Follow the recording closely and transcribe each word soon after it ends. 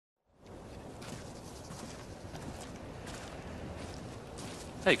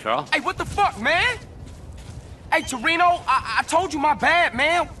Hey, Carl. Hey, what the fuck, man? Hey, Toreno, I told you my bad,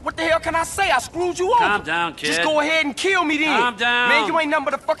 man. What the hell can I say? I screwed you over. Calm down, kid. Just go ahead and kill me then. Calm down. Man, you ain't nothing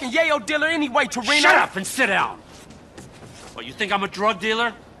but a fucking yayo dealer anyway, Toreno. Shut up and sit down. What, you think I'm a drug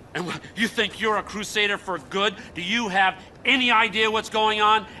dealer? And you think you're a crusader for good? Do you have any idea what's going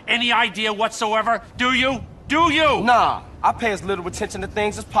on? Any idea whatsoever? Do you? Do you? Nah, I pay as little attention to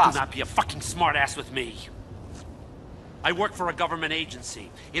things as possible. Do not be a fucking smartass with me. I work for a government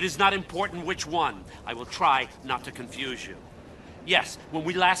agency. It is not important which one. I will try not to confuse you. Yes, when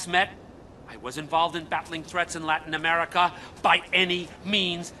we last met, I was involved in battling threats in Latin America by any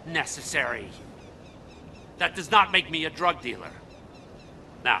means necessary. That does not make me a drug dealer.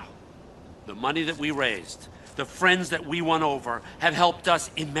 Now, the money that we raised, the friends that we won over, have helped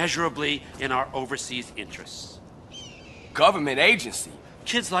us immeasurably in our overseas interests. Government agency?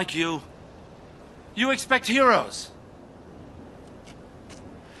 Kids like you expect heroes.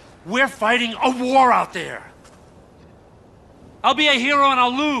 We're fighting a war out there. I'll be a hero and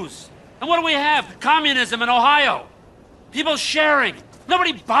I'll lose. And what do we have? Communism in Ohio. People sharing.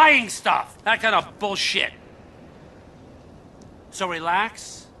 Nobody buying stuff. That kind of bullshit. So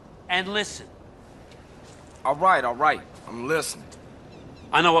relax and listen. All right. I'm listening.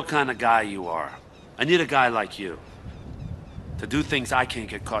 I know what kind of guy you are. I need a guy like you to do things I can't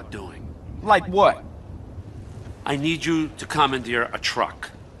get caught doing. Like what? I need you to commandeer a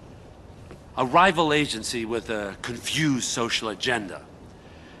truck. A rival agency with a confused social agenda.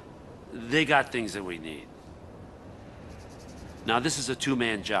 They got things that we need. Now, this is a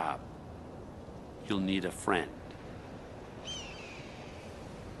two-man job. You'll need a friend.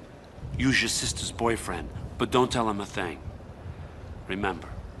 Use your sister's boyfriend, but don't tell him a thing. Remember,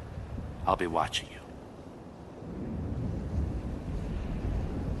 I'll be watching you.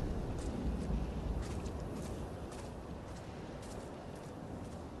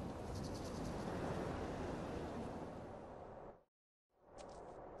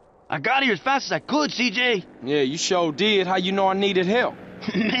 I got here as fast as I could, CJ. Yeah, you sure did. How you know I needed help?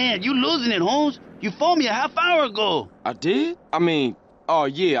 Man, you losing it, Holmes. You phoned me a half hour ago. I did? I mean, oh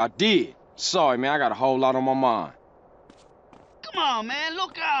yeah, I did. Sorry, man, I got a whole lot on my mind. Come on, man,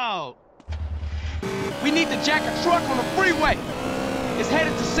 look out. We need to jack a truck on the freeway. It's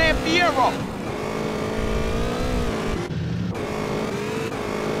headed to San Fierro.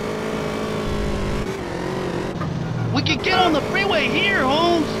 We can get on the freeway here,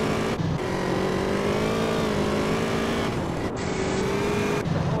 Holmes.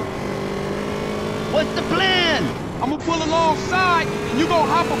 What's the plan? I'm gonna pull alongside, and you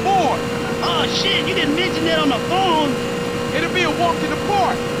gonna hop aboard. Oh, shit, you didn't mention that on the phone. It'll be a walk in the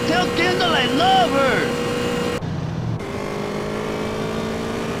park. Tell Kendl I love her.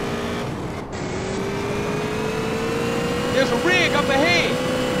 There's a rig up ahead.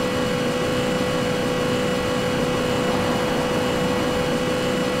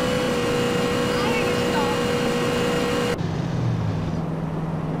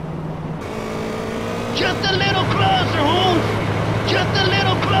 Just a little closer, Holmes. Just a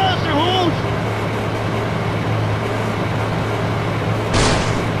little closer, Holmes.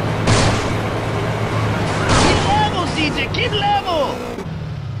 Keep level, CJ. Keep level.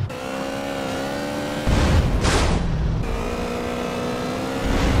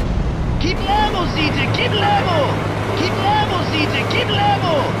 Keep level, CJ. Keep level. Keep level, CJ. Keep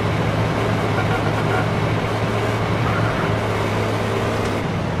level.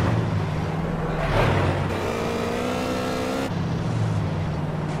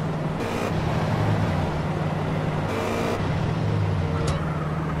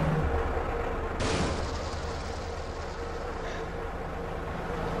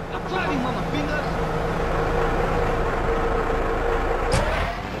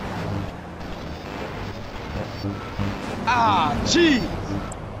 Ah, jeez.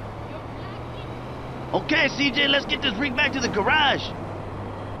 Okay, CJ, let's get this rig back to the garage.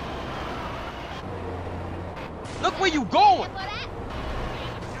 Look where you going. I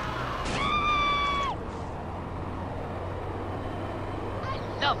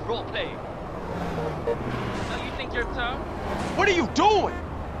love roleplay. So you think you're tough? What are you doing?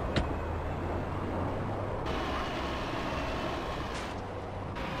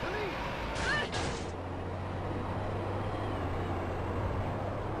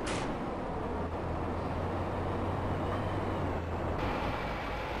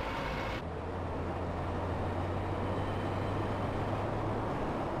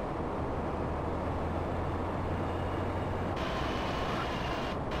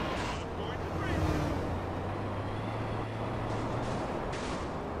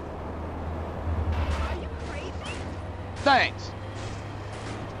 Thanks.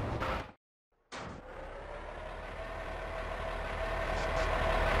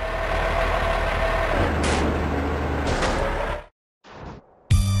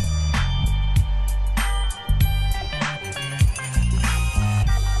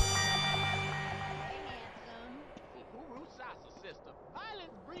 a sister.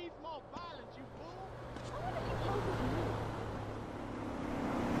 Violence breeds more violence, you fool.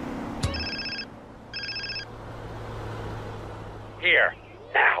 Here,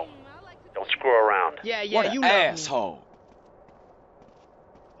 now. Don't screw around. Yeah, What an you know. asshole.